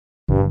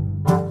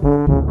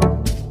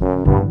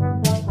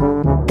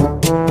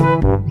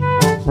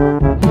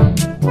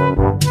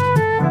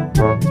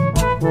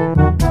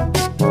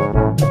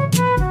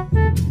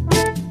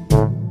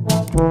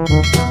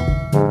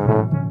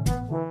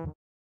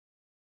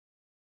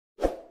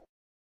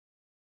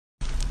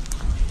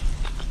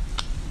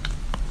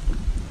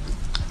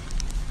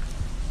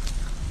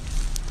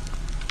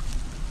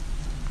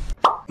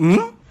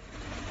right,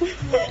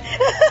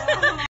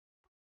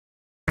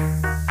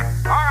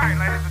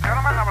 ladies and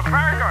gentlemen, that was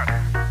very good.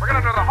 We're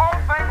gonna do the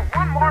whole thing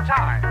one more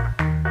time.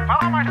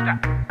 Follow my step.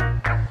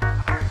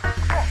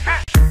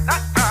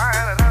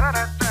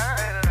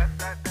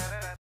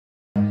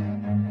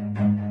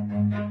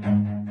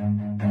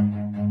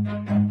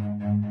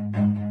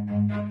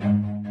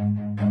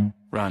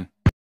 Run.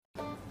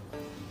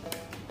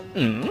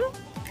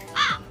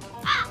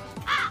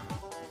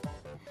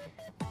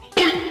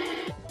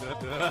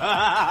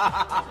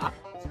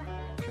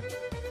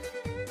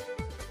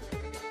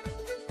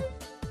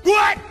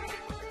 What?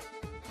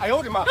 哎呦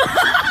我的妈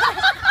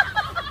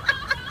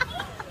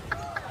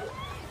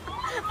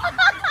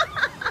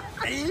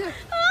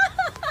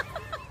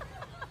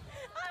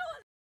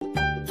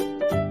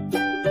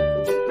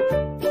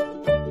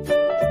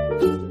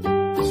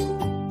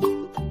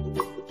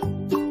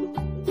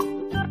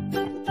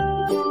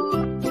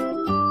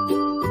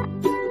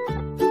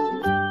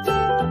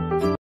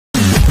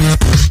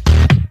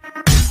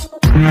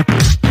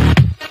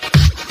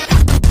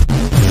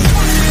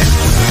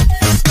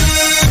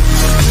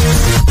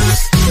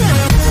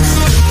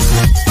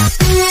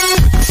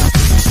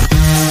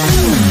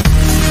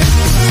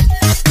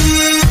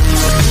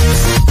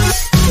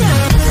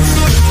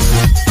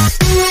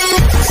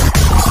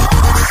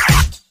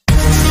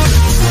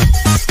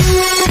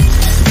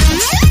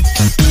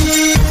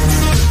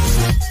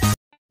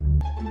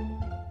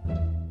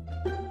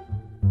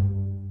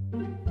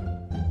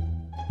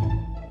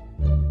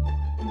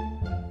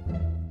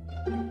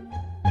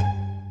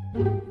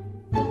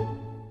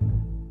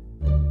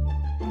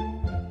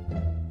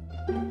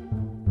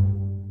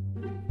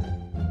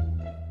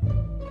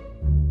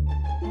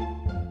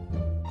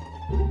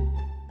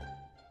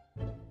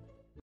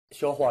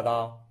小伙子，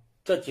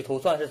这几头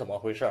蒜是怎么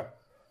回事？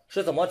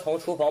是怎么从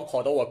厨房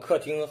跑到我客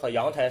厅和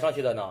阳台上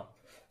去的呢？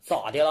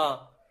咋的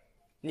了？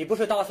你不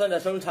是大蒜的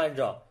生产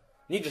者，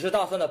你只是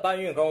大蒜的搬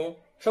运工，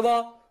是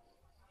吧？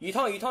一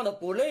趟一趟的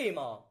不累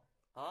吗？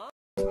啊？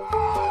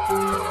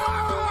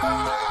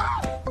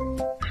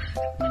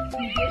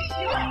你别笑。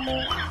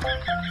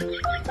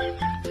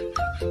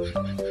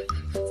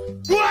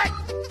What?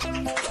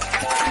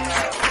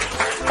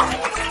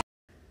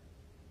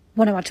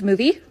 Wanna watch a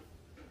movie?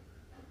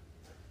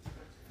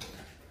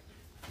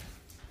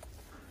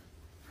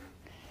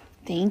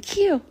 Thank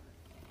you.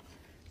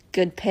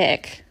 Good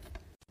pick.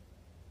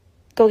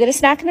 Go get a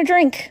snack and a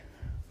drink.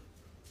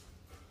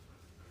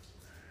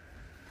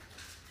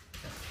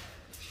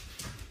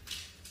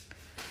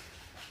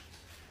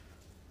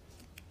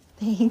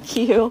 Thank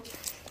you.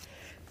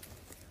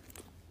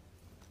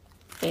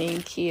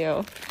 Thank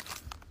you.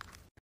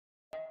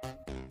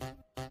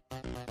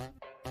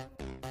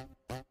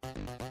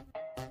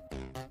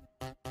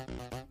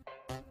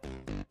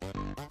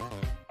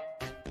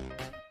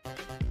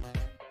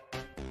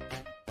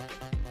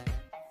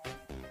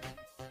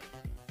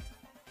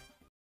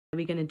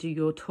 We're going to do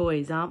your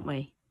toys, aren't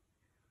we?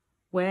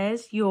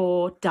 Where's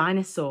your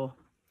dinosaur?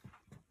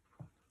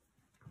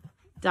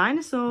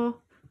 Dinosaur.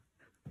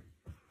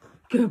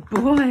 Good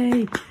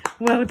boy.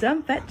 Well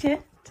done, fetch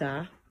it.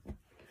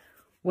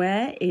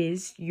 Where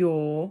is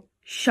your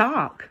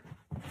shark?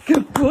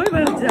 Good boy,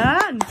 well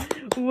done.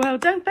 Well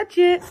done, fetch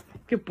it.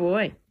 Good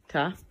boy.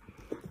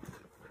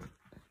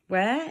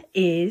 Where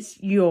is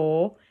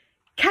your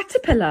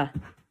caterpillar?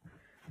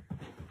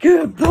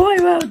 Good boy,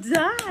 well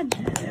done.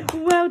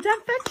 Well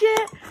done, fetch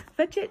it.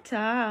 Fetch it,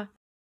 Ta.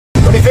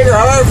 What do you figure,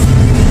 Harv?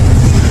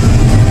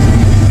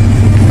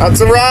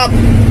 That's a wrap.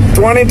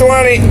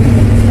 2020.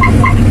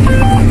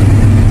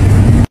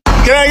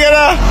 Can I get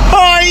a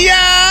oh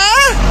yeah?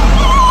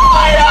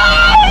 Oh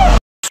yeah!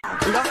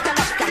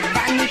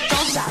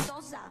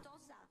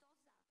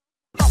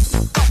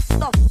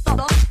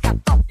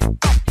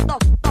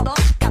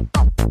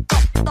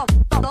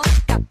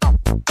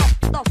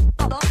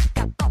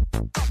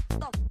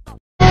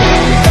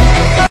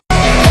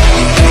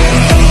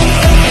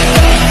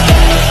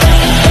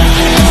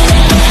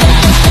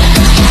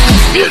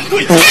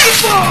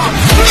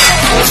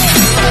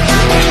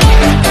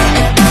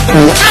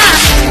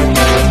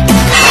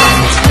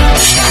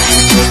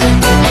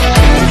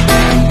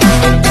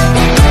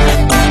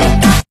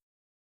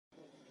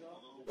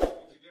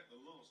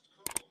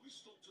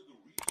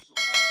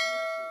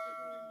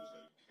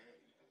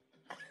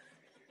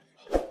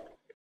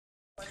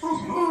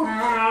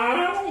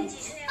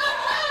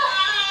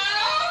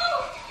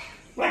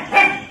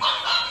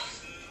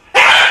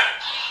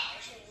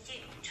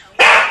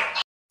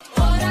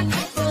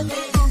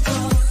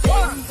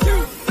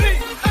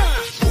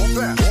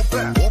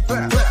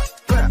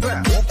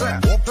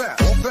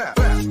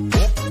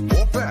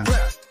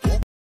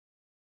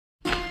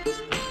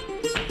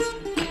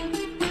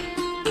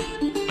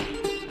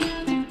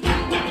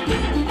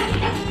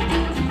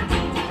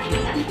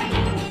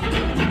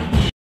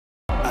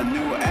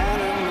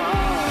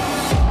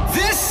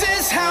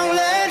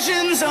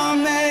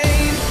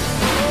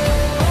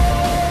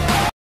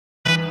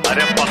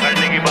 अरे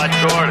पकड़ने की बात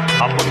छोड़,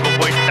 अब उनको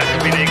कोई touch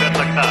भी नहीं कर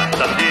सकता,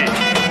 समझी?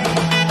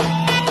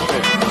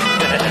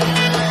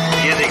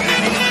 ये देख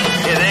रही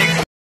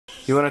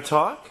You want to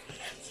talk?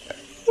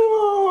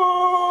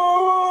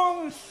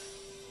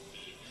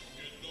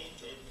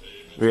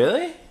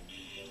 Really?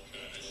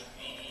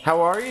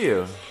 How are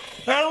you?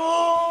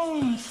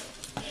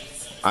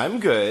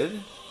 I'm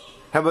good.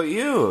 How about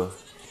you?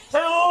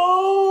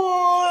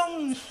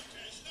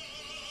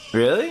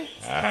 Really?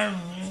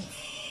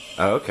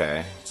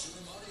 Okay.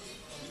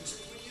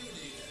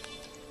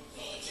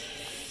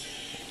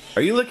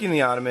 Are you licking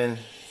the ottoman?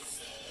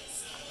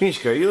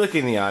 Mishka, are you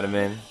licking the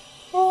ottoman?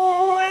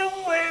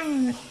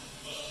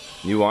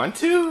 You want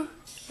to?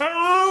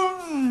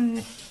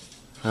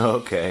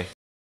 Okay.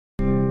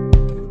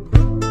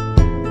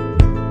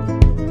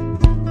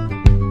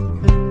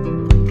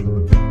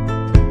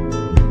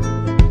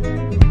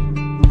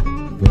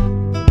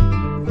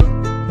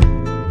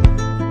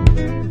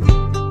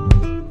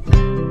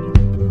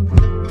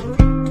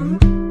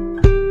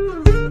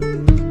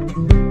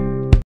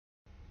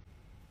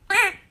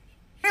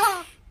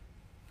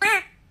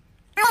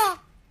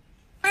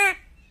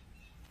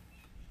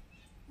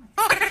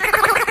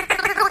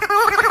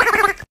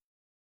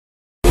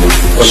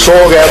 सो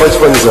गया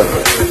बचपन से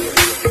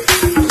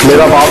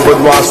मेरा बाप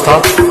बदमाश था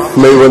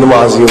मैं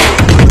बदमाशी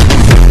हूँ